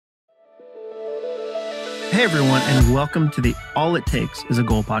Hey everyone, and welcome to the All It Takes is a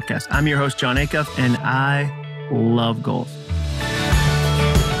Goal podcast. I'm your host, Jon Acuff, and I love goals.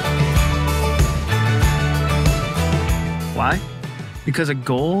 Why? Because a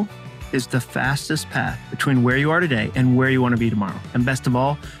goal is the fastest path between where you are today and where you want to be tomorrow. And best of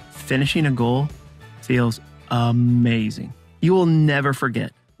all, finishing a goal feels amazing. You will never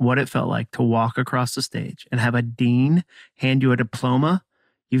forget what it felt like to walk across the stage and have a dean hand you a diploma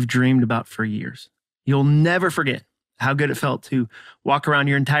you've dreamed about for years. You'll never forget how good it felt to walk around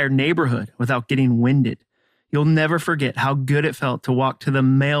your entire neighborhood without getting winded. You'll never forget how good it felt to walk to the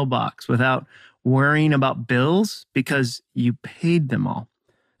mailbox without worrying about bills because you paid them all.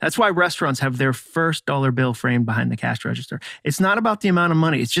 That's why restaurants have their first dollar bill framed behind the cash register. It's not about the amount of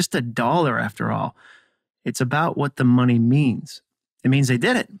money. It's just $1 after all. It's about what the money means. It means they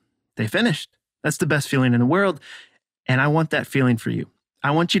did it. They finished. That's the best feeling in the world. And I want that feeling for you. I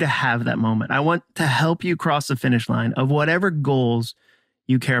want you to have that moment. I want to help you cross the finish line of whatever goals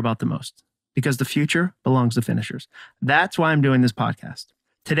you care about the most, because the future belongs to finishers. That's why I'm doing this podcast.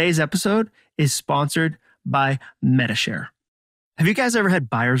 Today's episode is sponsored by Medi-Share. Have you guys ever had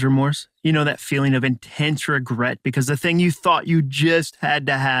buyer's remorse? You know, that feeling of intense regret because the thing you thought you just had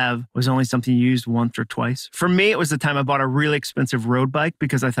to have was only something you used once or twice. For me, it was the time I bought a really expensive road bike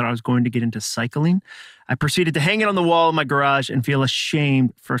because I thought I was going to get into cycling. I proceeded to hang it on the wall in my garage and feel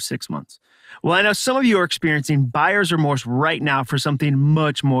ashamed for 6 months. Well, I know some of you are experiencing buyer's remorse right now for something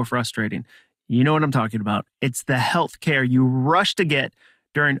much more frustrating. You know what I'm talking about. It's the health care you rushed to get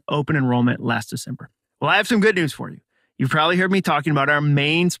during open enrollment last December. Well, I have some good news for you. You've probably heard me talking about our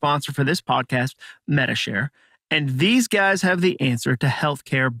main sponsor for this podcast, Medi-Share, and these guys have the answer to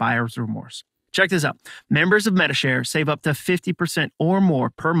healthcare buyer's remorse. Check this out. Members of Medi-Share save up to 50% or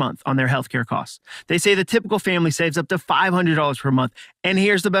more per month on their healthcare costs. They say the typical family saves up to $500 per month. And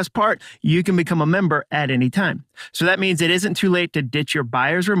here's the best part. You can become a member at any time. So that means it isn't too late to ditch your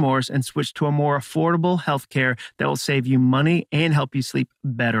buyer's remorse and switch to a more affordable healthcare that will save you money and help you sleep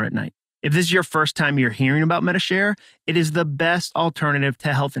better at night. If this is your first time you're hearing about Medi-Share, it is the best alternative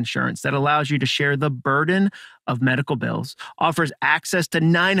to health insurance that allows you to share the burden of medical bills, offers access to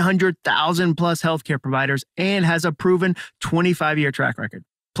 900,000 plus healthcare providers, and has a proven 25-year track record.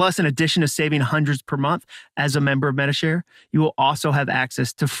 Plus, in addition to saving hundreds per month as a member of Medi-Share, you will also have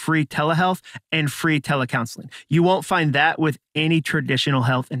access to free telehealth and free telecounseling. You won't find that with any traditional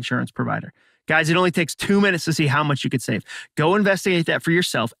health insurance provider. Guys, it only takes 2 minutes to see how much you could save. Go investigate that for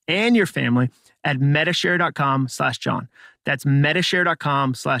yourself and your family at medishare.com/Jon. That's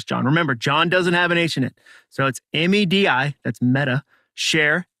medishare.com/Jon. Remember, Jon doesn't have an H in it. So it's MEDI, that's meta,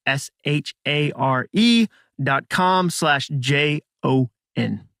 share,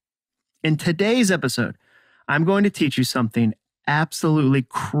 SHARE.com/JON. In today's episode, I'm going to teach you something absolutely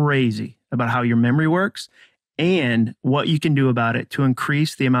crazy about how your memory works and what you can do about it to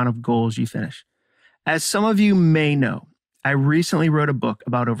increase the amount of goals you finish. As some of you may know, I recently wrote a book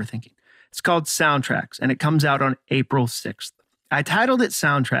about overthinking. It's called Soundtracks, and it comes out on April 6th. I titled it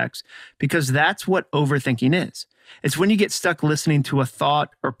Soundtracks because that's what overthinking is. It's when you get stuck listening to a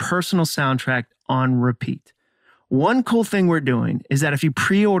thought or personal soundtrack on repeat. One cool thing we're doing is that if you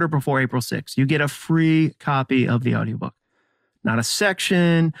pre-order before April 6th, you get a free copy of the audiobook. Not a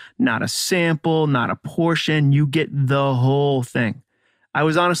section, not a sample, not a portion. You get the whole thing. I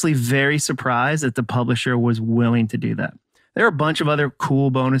was honestly very surprised that the publisher was willing to do that. There are a bunch of other cool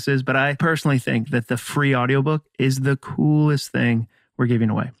bonuses, but I personally think that the free audiobook is the coolest thing we're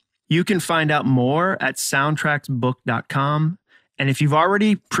giving away. You can find out more at soundtracksbook.com. And if you've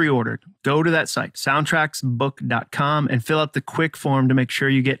already pre-ordered, go to that site, soundtracksbook.com, and fill out the quick form to make sure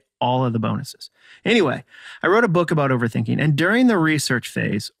you get all of the bonuses. Anyway, I wrote a book about overthinking, and during the research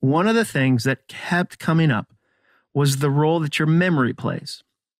phase, one of the things that kept coming up was the role that your memory plays.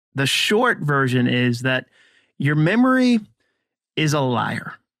 The short version is that your memory is a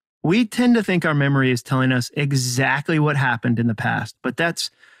liar. We tend to think our memory is telling us exactly what happened in the past, but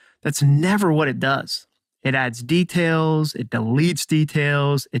that's never what it does. It adds details, it deletes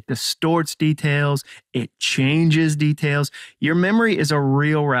details, it distorts details, it changes details. Your memory is a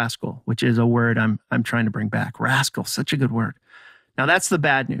real rascal, which is a word I'm trying to bring back. Rascal, such a good word. Now that's the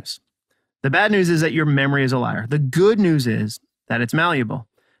bad news. The bad news is that your memory is a liar. The good news is that it's malleable,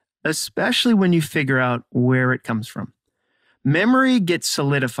 especially when you figure out where it comes from. Memory gets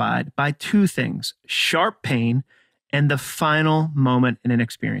solidified by two things: sharp pain and the final moment in an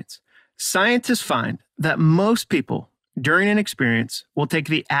experience. Scientists find that most people during an experience will take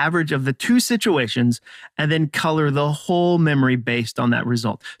the average of the two situations and then color the whole memory based on that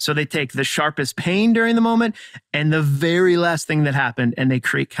result. So they take the sharpest pain during the moment and the very last thing that happened, and they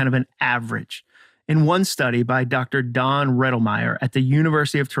create kind of an average. In one study by Dr. Don Rettelmeyer at the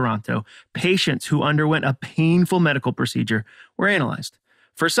University of Toronto, patients who underwent a painful medical procedure were analyzed.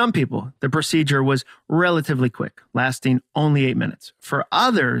 For some people, the procedure was relatively quick, lasting only 8 minutes. For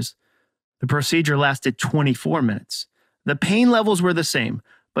others, the procedure lasted 24 minutes. The pain levels were the same,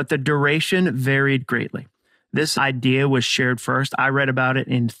 but the duration varied greatly. This idea was shared first. I read about it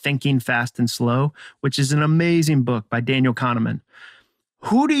in Thinking Fast and Slow, which is an amazing book by Daniel Kahneman.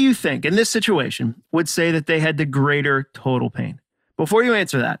 Who do you think in this situation would say that they had the greater total pain? Before you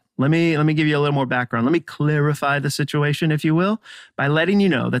answer that, let me give you a little more background. Let me clarify the situation, if you will, by letting you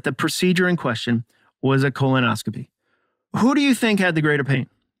know that the procedure in question was a colonoscopy. Who do you think had the greater pain?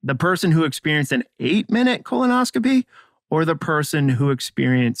 The person who experienced an 8-minute colonoscopy or the person who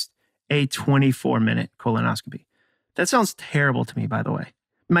experienced a 24-minute colonoscopy? That sounds terrible to me, by the way.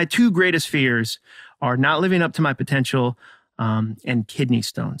 My two greatest fears are not living up to my potential and kidney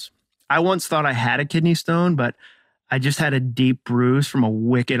stones. I once thought I had a kidney stone, but I just had a deep bruise from a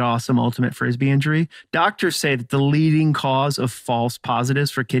wicked awesome ultimate frisbee injury. Doctors say that the leading cause of false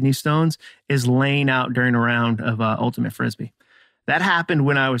positives for kidney stones is laying out during a round of ultimate frisbee. That happened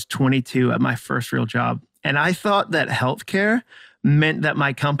when I was 22 at my first real job. And I thought that healthcare meant that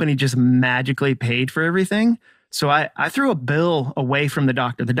my company just magically paid for everything. So I threw a bill away from the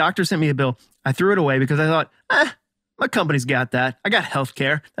doctor. The doctor sent me a bill. I threw it away because I thought, my company's got that. I got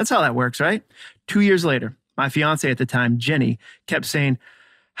healthcare. That's how that works, right? 2 years later, my fiance at the time, Jenny, kept saying,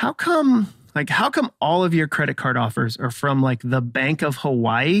 how come all of your credit card offers are from like the Bank of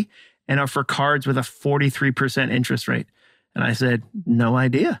Hawaii and are for cards with a 43% interest rate? And I said, no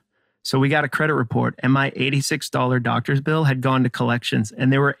idea. So we got a credit report and my $86 doctor's bill had gone to collections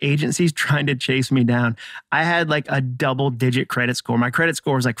and there were agencies trying to chase me down. I had like a double-digit credit score. My credit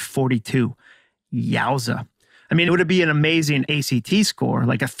score was like 42. Yowza. I mean, it would be an amazing ACT score.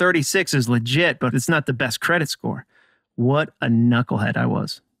 Like a 36 is legit, but it's not the best credit score. What a knucklehead I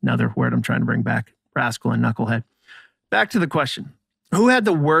was. Another word I'm trying to bring back, rascal and knucklehead. Back to the question. Who had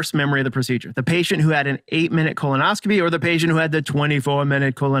the worst memory of the procedure? The patient who had an 8-minute colonoscopy or the patient who had the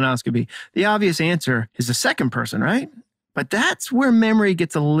 24-minute colonoscopy? The obvious answer is the second person, right? But that's where memory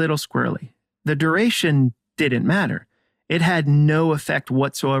gets a little squirrely. The duration didn't matter. It had no effect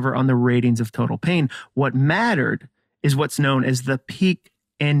whatsoever on the ratings of total pain. What mattered is what's known as the peak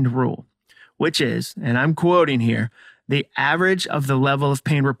end rule, which is, and I'm quoting here, the average of the level of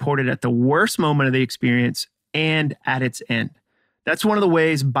pain reported at the worst moment of the experience and at its end. That's one of the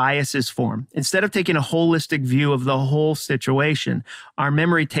ways biases form. Instead of taking a holistic view of the whole situation, our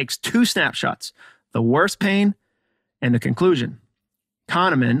memory takes two snapshots, the worst pain and the conclusion.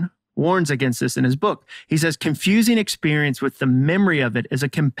 Kahneman warns against this in his book. He says, confusing experience with the memory of it is a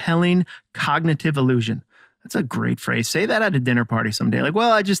compelling cognitive illusion. That's a great phrase. Say that at a dinner party someday. Like,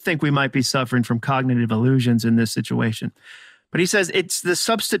 well, I just think we might be suffering from cognitive illusions in this situation. But he says it's the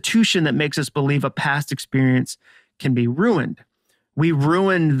substitution that makes us believe a past experience can be ruined. We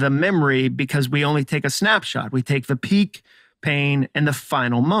ruin the memory because we only take a snapshot. We take the peak pain and the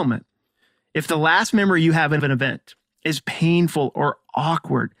final moment. If the last memory you have of an event is painful or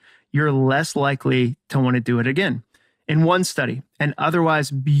awkward, you're less likely to want to do it again. In one study, an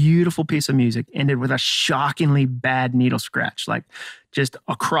otherwise beautiful piece of music ended with a shockingly bad needle scratch, like just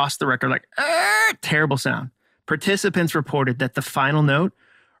across the record, like terrible sound. Participants reported that the final note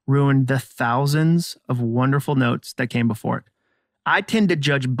ruined the thousands of wonderful notes that came before it. I tend to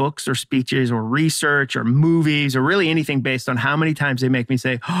judge books or speeches or research or movies or really anything based on how many times they make me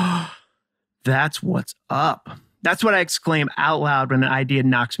say, oh, that's what's up. That's what I exclaim out loud when an idea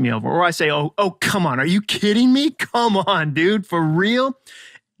knocks me over. Or I say, oh, come on. Are you kidding me? Come on, dude. For real?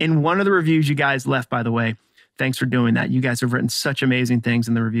 In one of the reviews you guys left, by the way, thanks for doing that. You guys have written such amazing things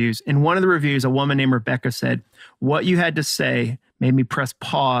in the reviews. In one of the reviews, a woman named Rebecca said, what you had to say made me press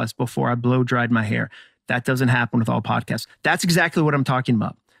pause before I blow dried my hair. That doesn't happen with all podcasts. That's exactly what I'm talking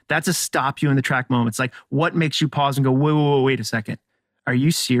about. That's a stop you in the track moment. It's like, what makes you pause and go, wait a second. Are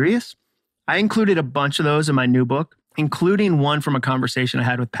you serious? I included a bunch of those in my new book, including one from a conversation I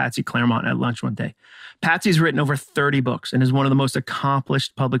had with Patsy Claremont at lunch one day. Patsy's written over 30 books and is one of the most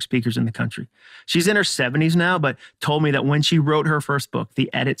accomplished public speakers in the country. She's in her 70s now, but told me that when she wrote her first book,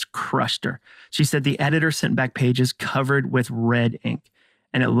 the edits crushed her. She said the editor sent back pages covered with red ink,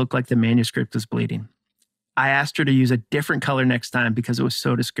 and it looked like the manuscript was bleeding. I asked her to use a different color next time because it was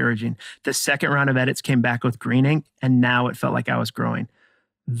so discouraging. The second round of edits came back with green ink, and now it felt like I was growing.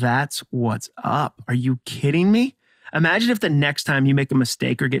 That's what's up. Are you kidding me? Imagine if the next time you make a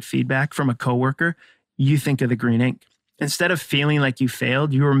mistake or get feedback from a coworker, you think of the green ink. Instead of feeling like you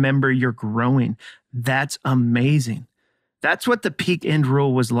failed, you remember you're growing. That's amazing. That's what the peak end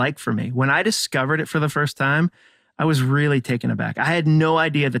rule was like for me. When I discovered it for the first time, I was really taken aback. I had no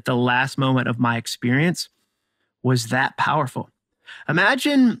idea that the last moment of my experience was that powerful.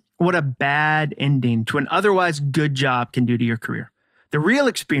 Imagine what a bad ending to an otherwise good job can do to your career. The real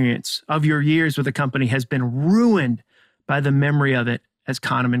experience of your years with a company has been ruined by the memory of it, as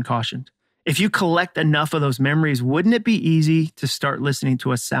Kahneman cautioned. If you collect enough of those memories, wouldn't it be easy to start listening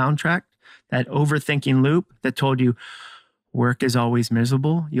to a soundtrack, that overthinking loop that told you work is always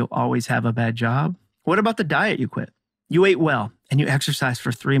miserable, you'll always have a bad job? What about the diet you quit? You ate well and you exercised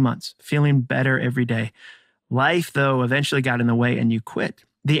for 3 months, feeling better every day. Life, though, eventually got in the way and you quit.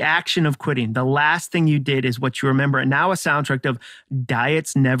 The action of quitting, the last thing you did is what you remember. And now a soundtrack of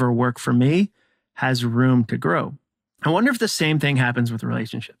diets never work for me has room to grow. I wonder if the same thing happens with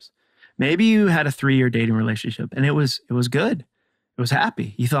relationships. Maybe you had a 3-year dating relationship and it was good. It was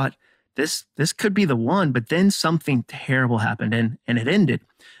happy. You thought this could be the one, but then something terrible happened and it ended.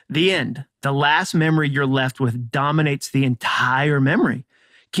 The end, the last memory you're left with dominates the entire memory.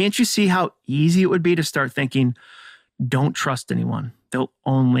 Can't you see how easy it would be to start thinking, don't trust anyone. They'll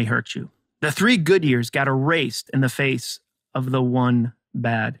only hurt you. The 3 good years got erased in the face of the one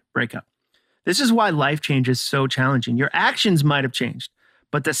bad breakup. This is why life change is so challenging. Your actions might have changed,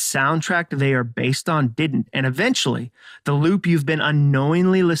 but the soundtrack they are based on didn't. And eventually, the loop you've been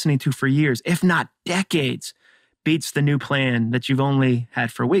unknowingly listening to for years, if not decades, beats the new plan that you've only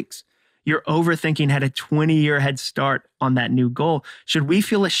had for weeks. Your overthinking had a 20-year head start on that new goal. Should we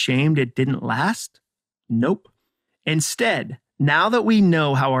feel ashamed it didn't last? Nope. Instead, now that we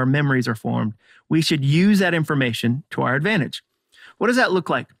know how our memories are formed, we should use that information to our advantage. What does that look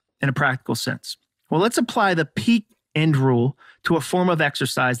like in a practical sense? Well, let's apply the peak end rule to a form of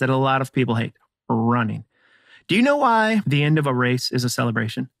exercise that a lot of people hate, running. Do you know why the end of a race is a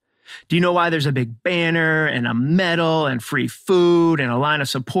celebration? Do you know why there's a big banner and a medal and free food and a line of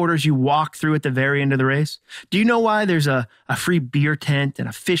supporters you walk through at the very end of the race? Do you know why there's a free beer tent, an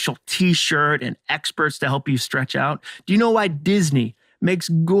official t-shirt, and experts to help you stretch out? Do you know why Disney makes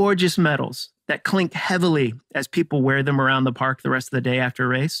gorgeous medals that clink heavily as people wear them around the park the rest of the day after a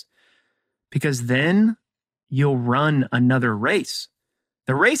race? Because then you'll run another race.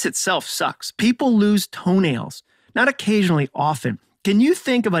 The race itself sucks. People lose toenails, not occasionally, often. Can you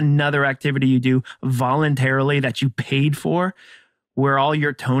think of another activity you do voluntarily that you paid for where all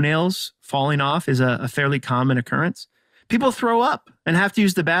your toenails falling off is a fairly common occurrence? People throw up and have to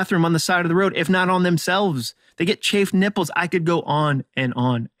use the bathroom on the side of the road, if not on themselves. They get chafed nipples. I could go on and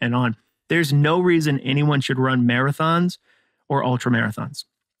on and on. There's no reason anyone should run marathons or ultra marathons.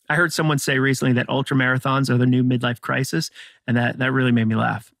 I heard someone say recently that ultra marathons are the new midlife crisis, and that really made me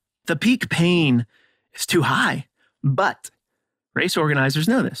laugh. The peak pain is too high, but race organizers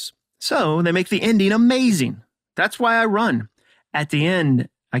know this. So they make the ending amazing. That's why I run. At the end,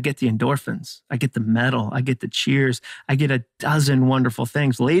 I get the endorphins. I get the medal. I get the cheers. I get a dozen wonderful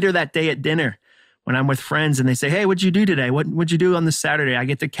things. Later that day at dinner, when I'm with friends and they say, hey, what'd you do today? What'd you do on this Saturday? I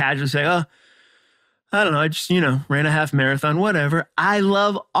get to casually say, oh, I don't know. I just, ran a half marathon, whatever. I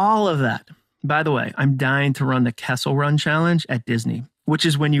love all of that. By the way, I'm dying to run the Kessel Run Challenge at Disney, which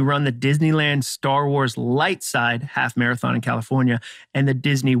is when you run the Disneyland Star Wars Light Side half marathon in California and the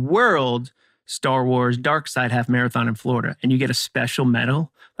Disney World Star Wars Dark Side half marathon in Florida. And you get a special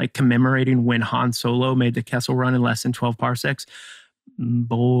medal, like commemorating when Han Solo made the Kessel Run in less than 12 parsecs.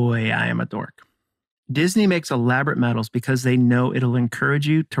 Boy, I am a dork. Disney makes elaborate medals because they know it'll encourage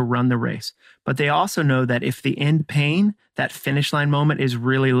you to run the race. But they also know that if the end pain, that finish line moment, is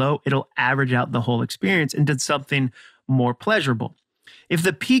really low, it'll average out the whole experience into something more pleasurable. If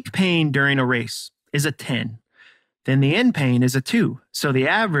the peak pain during a race is a 10, then the end pain is a 2. So the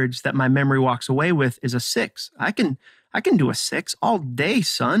average that my memory walks away with is a 6. I can do a 6 all day,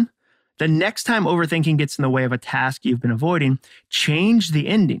 son. The next time overthinking gets in the way of a task you've been avoiding, change the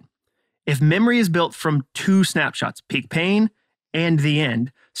ending. If memory is built from 2 snapshots, peak pain and the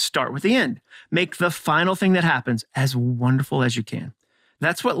end, start with the end. Make the final thing that happens as wonderful as you can.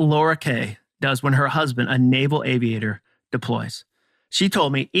 That's what Laura Kay does when her husband, a naval aviator, deploys. She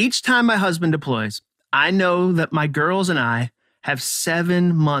told me, each time my husband deploys, I know that my girls and I have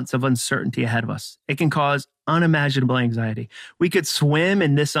 7 months of uncertainty ahead of us. It can cause unimaginable anxiety. We could swim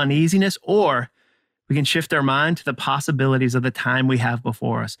in this uneasiness, or we can shift our mind to the possibilities of the time we have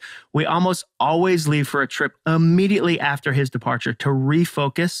before us. We almost always leave for a trip immediately after his departure to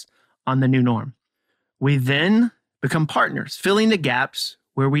refocus on the new norm. We then become partners, filling the gaps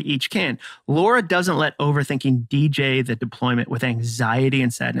where we each can. Laura doesn't let overthinking DJ the deployment with anxiety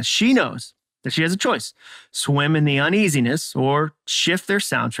and sadness. She knows that she has a choice: swim in the uneasiness or shift their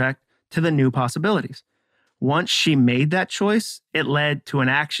soundtrack to the new possibilities. Once she made that choice, it led to an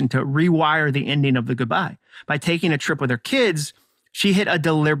action to rewire the ending of the goodbye. By taking a trip with her kids, she hit a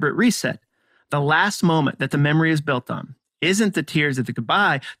deliberate reset. The last moment that the memory is built on isn't the tears at the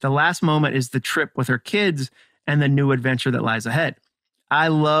goodbye. The last moment is the trip with her kids and the new adventure that lies ahead. I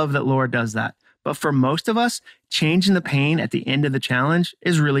love that Laura does that. But for most of us, changing the pain at the end of the challenge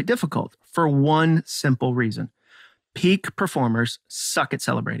is really difficult for one simple reason. Peak performers suck at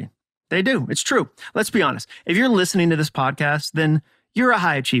celebrating. They do. It's true. Let's be honest. If you're listening to this podcast, then you're a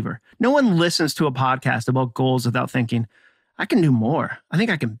high achiever. No one listens to a podcast about goals without thinking, I can do more. I think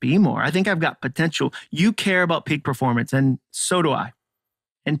I can be more. I think I've got potential. You care about peak performance, and so do I.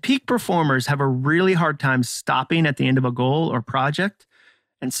 And peak performers have a really hard time stopping at the end of a goal or project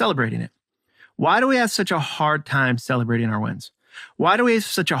and celebrating it. Why do we have such a hard time celebrating our wins? Why do we have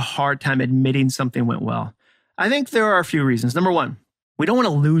such a hard time admitting something went well? I think there are a few reasons. Number one, we don't want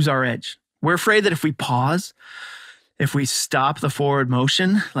to lose our edge. We're afraid that if we pause, if we stop the forward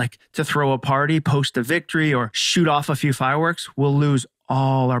motion, like to throw a party, post a victory, or shoot off a few fireworks, we'll lose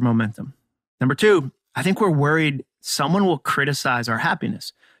all our momentum. Number two, I think we're worried someone will criticize our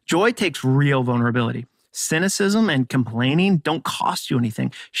happiness. Joy takes real vulnerability. Cynicism and complaining don't cost you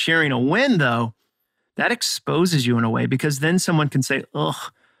anything. Sharing a win, though, that exposes you in a way, because then someone can say,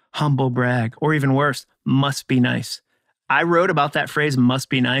 ugh, humble brag, or even worse, must be nice. I wrote about that phrase, must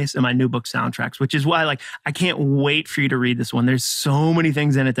be nice, in my new book, Soundtracks, which is why I can't wait for you to read this one. There's so many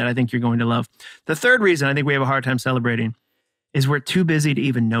things in it that I think you're going to love. The third reason I think we have a hard time celebrating is we're too busy to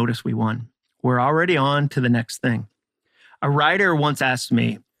even notice we won. We're already on to the next thing. A writer once asked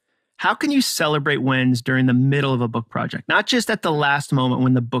me, how can you celebrate wins during the middle of a book project? Not just at the last moment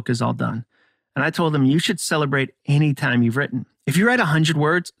when the book is all done. And I told him, you should celebrate any time you've written. If you write 100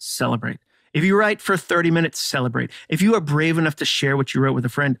 words, celebrate. If you write for 30 minutes, celebrate. If you are brave enough to share what you wrote with a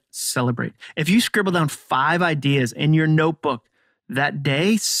friend, celebrate. If you scribble down 5 ideas in your notebook that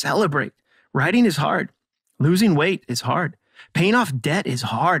day, celebrate. Writing is hard. Losing weight is hard. Paying off debt is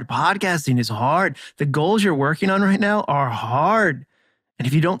hard. Podcasting is hard. The goals you're working on right now are hard. And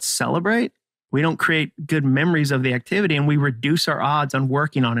if you don't celebrate, we don't create good memories of the activity, and we reduce our odds on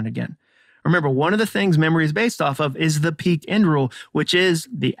working on it again. Remember, one of the things memory is based off of is the peak end rule, which is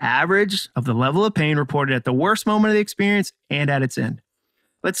the average of the level of pain reported at the worst moment of the experience and at its end.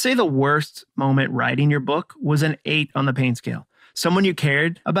 Let's say the worst moment writing your book was an 8 on the pain scale. Someone you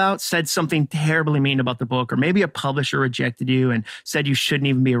cared about said something terribly mean about the book, or maybe a publisher rejected you and said you shouldn't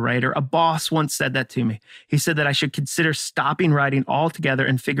even be a writer. A boss once said that to me. He said that I should consider stopping writing altogether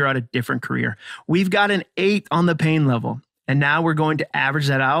and figure out a different career. We've got an 8 on the pain level. And now we're going to average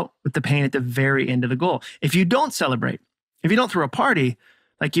that out with the pain at the very end of the goal. If you don't celebrate, if you don't throw a party,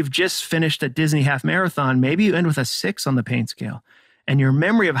 like you've just finished a Disney half marathon, maybe you end with a 6 on the pain scale. And your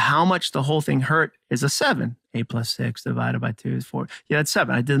memory of how much the whole thing hurt is a 7. 8 plus 6 divided by 2 is 4. Yeah, that's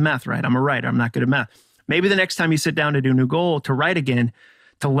 7. I did the math right. I'm a writer. I'm not good at math. Maybe the next time you sit down to do a new goal, to write again,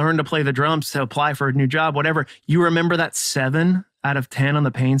 to learn to play the drums, to apply for a new job, whatever, you remember that 7 out of 10 on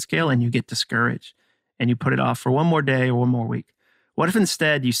the pain scale and you get discouraged. And you put it off for one more day or one more week. What if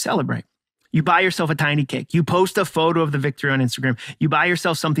instead you celebrate? You buy yourself a tiny cake. You post a photo of the victory on Instagram. You buy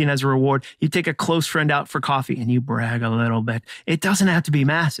yourself something as a reward. You take a close friend out for coffee and you brag a little bit. It doesn't have to be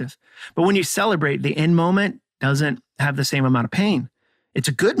massive. But when you celebrate, the end moment doesn't have the same amount of pain. It's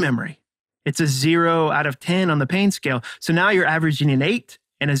a good memory. It's a 0 out of 10 on the pain scale. So now you're averaging an 8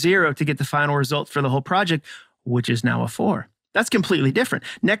 and a 0 to get the final result for the whole project, which is now a 4. That's completely different.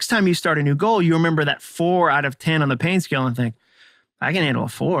 Next time you start a new goal, you remember that 4 out of 10 on the pain scale and think, I can handle a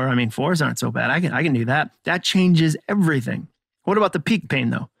 4. I mean, 4s aren't so bad. I can do that. That changes everything. What about the peak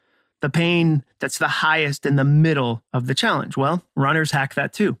pain, though? The pain that's the highest in the middle of the challenge. Well, runners hack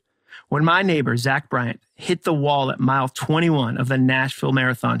that too. When my neighbor, Zach Bryant, hit the wall at mile 21 of the Nashville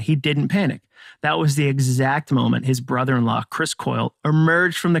Marathon, he didn't panic. That was the exact moment his brother-in-law, Chris Coyle,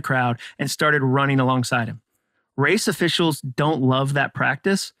 emerged from the crowd and started running alongside him. Race officials don't love that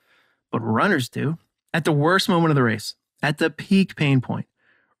practice, but runners do. At the worst moment of the race, at the peak pain point,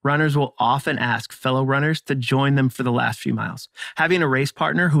 runners will often ask fellow runners to join them for the last few miles. Having a race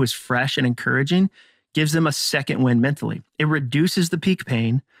partner who is fresh and encouraging gives them a second win mentally. It reduces the peak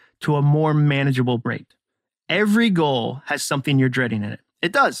pain to a more manageable rate. Every goal has something you're dreading in it.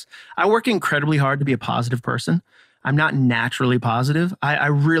 It does. I work incredibly hard to be a positive person. I'm not naturally positive. I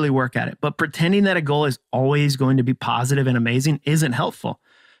really work at it. But pretending that a goal is always going to be positive and amazing isn't helpful.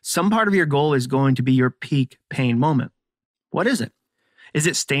 Some part of your goal is going to be your peak pain moment. What is it? Is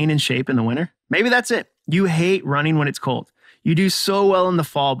it staying in shape in the winter? Maybe that's it. You hate running when it's cold. You do so well in the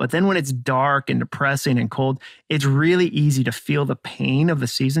fall, but then when it's dark and depressing and cold, it's really easy to feel the pain of the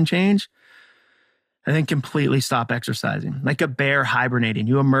season change. and then completely stop exercising. Like a bear hibernating,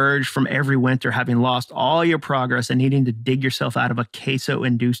 you emerge from every winter having lost all your progress and needing to dig yourself out of a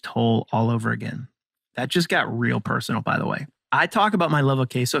queso-induced hole all over again. That just got real personal, by the way. I talk about my love of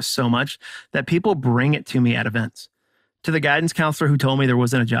queso so much that people bring it to me at events. To the guidance counselor who told me there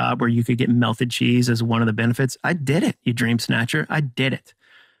wasn't a job where you could get melted cheese as one of the benefits, I did it, you dream snatcher. I did it.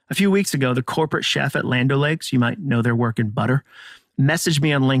 A few weeks ago, the corporate chef at Land O'Lakes, you might know their work in butter, messaged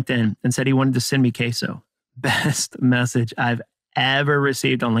me on LinkedIn and said he wanted to send me queso. Best message I've ever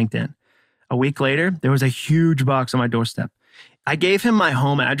received on LinkedIn. A week later, there was a huge box on my doorstep. I gave him my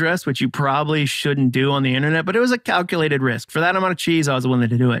home address, which you probably shouldn't do on the internet, but it was a calculated risk. For that amount of cheese, I was willing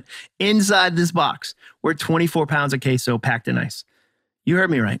to do it. Inside this box were 24 pounds of queso packed in ice. You heard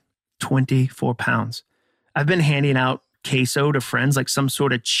me right, 24 pounds. I've been handing out queso to friends like some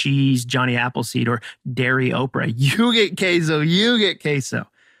sort of cheese Johnny Appleseed or dairy Oprah. You get queso, you get queso.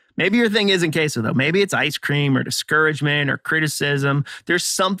 Maybe your thing isn't queso though. Maybe it's ice cream or discouragement or criticism. There's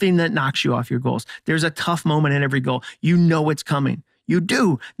something that knocks you off your goals. There's a tough moment in every goal. You know it's coming. You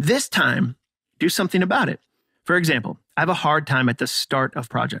do. This time, do something about it. For example, I have a hard time at the start of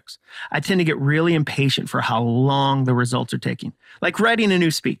projects. I tend to get really impatient for how long the results are taking. Like writing a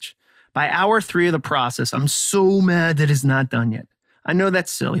new speech. By hour 3 of the process, I'm so mad that it's not done yet. I know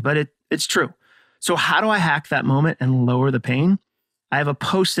that's silly, but it's true. So how do I hack that moment and lower the pain? I have a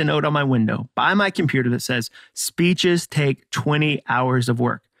Post-it note on my window by my computer that says, speeches take 20 hours of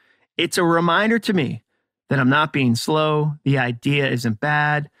work. It's a reminder to me that I'm not being slow, the idea isn't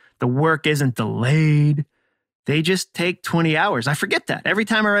bad, the work isn't delayed. They just take 20 hours. I forget that. Every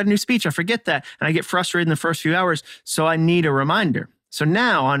time I write a new speech, I forget that, and I get frustrated in the first few hours, so I need a reminder. So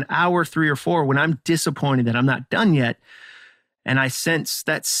now on hour 3 or 4, when I'm disappointed that I'm not done yet, and I sense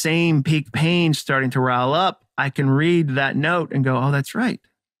that same peak pain starting to rile up, I can read that note and go, oh, that's right.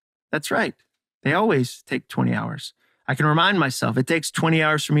 That's right. They always take 20 hours. I can remind myself it takes 20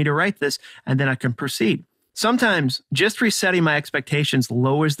 hours for me to write this, and then I can proceed. Sometimes just resetting my expectations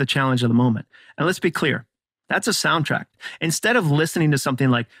lowers the challenge of the moment. And let's be clear, that's a soundtrack. Instead of listening to something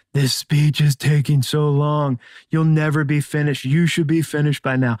like, this speech is taking so long, you'll never be finished, you should be finished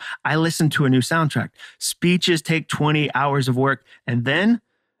by now, I listen to a new soundtrack. Speeches take 20 hours of work, and then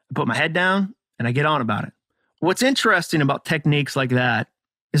I put my head down and I get on about it. What's interesting about techniques like that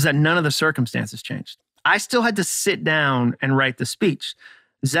is that none of the circumstances changed. I still had to sit down and write the speech.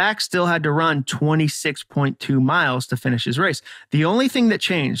 Zach still had to run 26.2 miles to finish his race. The only thing that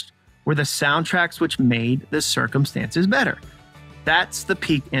changed were the soundtracks which made the circumstances better. That's the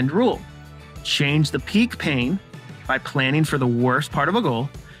peak end rule. Change the peak pain by planning for the worst part of a goal.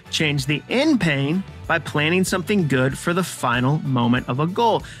 Change the end pain by planning something good for the final moment of a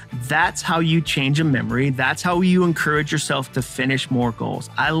goal. That's how you change a memory. That's how you encourage yourself to finish more goals.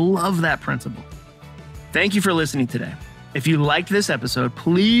 I love that principle. Thank you for listening today. If you liked this episode,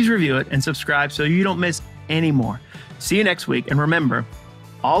 please review it and subscribe so you don't miss any more. See you next week. And remember,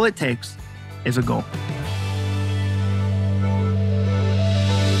 all it takes is a goal.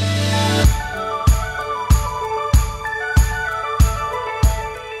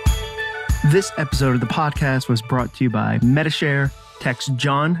 This episode of the podcast was brought to you by MetaShare. Text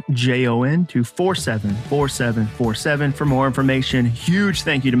Jon, Jon, to 474747 for more information. Huge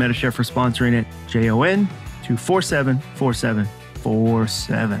thank you to MetaShare for sponsoring it. Jon to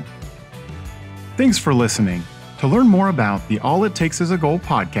 474747. Thanks for listening. To learn more about the All It Takes Is a Goal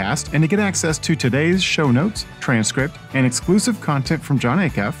podcast and to get access to today's show notes, transcript, and exclusive content from Jon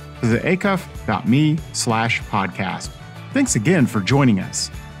Acuff, visit acuff.me/podcast. Thanks again for joining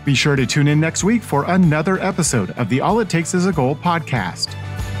us. Be sure to tune in next week for another episode of the All It Takes Is a Goal podcast.